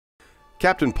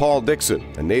Captain Paul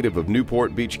Dixon, a native of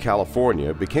Newport Beach,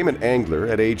 California, became an angler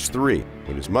at age 3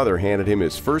 when his mother handed him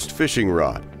his first fishing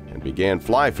rod and began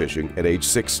fly fishing at age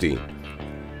 16.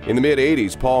 In the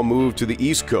mid-'80s, Paul moved to the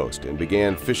East Coast and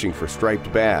began fishing for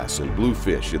striped bass and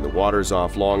bluefish in the waters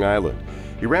off Long Island.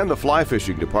 He ran the fly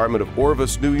fishing department of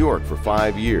Orvis, New York for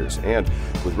 5 years and,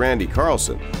 with Randy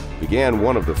Carlson, began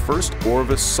one of the first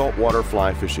Orvis saltwater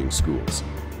fly fishing schools.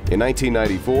 In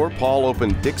 1994, Paul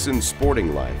opened Dixon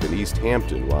Sporting Life in East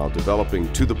Hampton while developing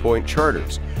To The Point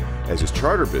charters. As his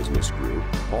charter business grew,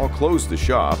 Paul closed the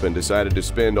shop and decided to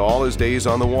spend all his days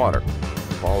on the water.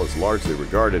 Paul is largely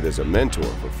regarded as a mentor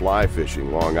for fly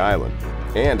fishing Long Island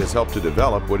and has helped to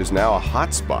develop what is now a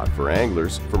hotspot for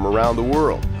anglers from around the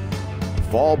world. The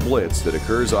fall blitz that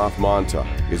occurs off Montauk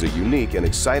is a unique and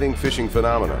exciting fishing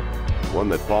phenomenon, one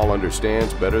that Paul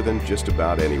understands better than just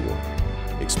about anyone.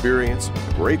 Experience,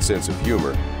 a great sense of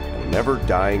humor, and a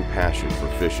never-dying passion for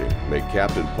fishing make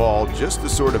Captain Paul just the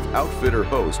sort of outfitter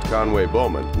host Conway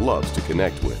Bowman loves to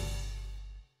connect with.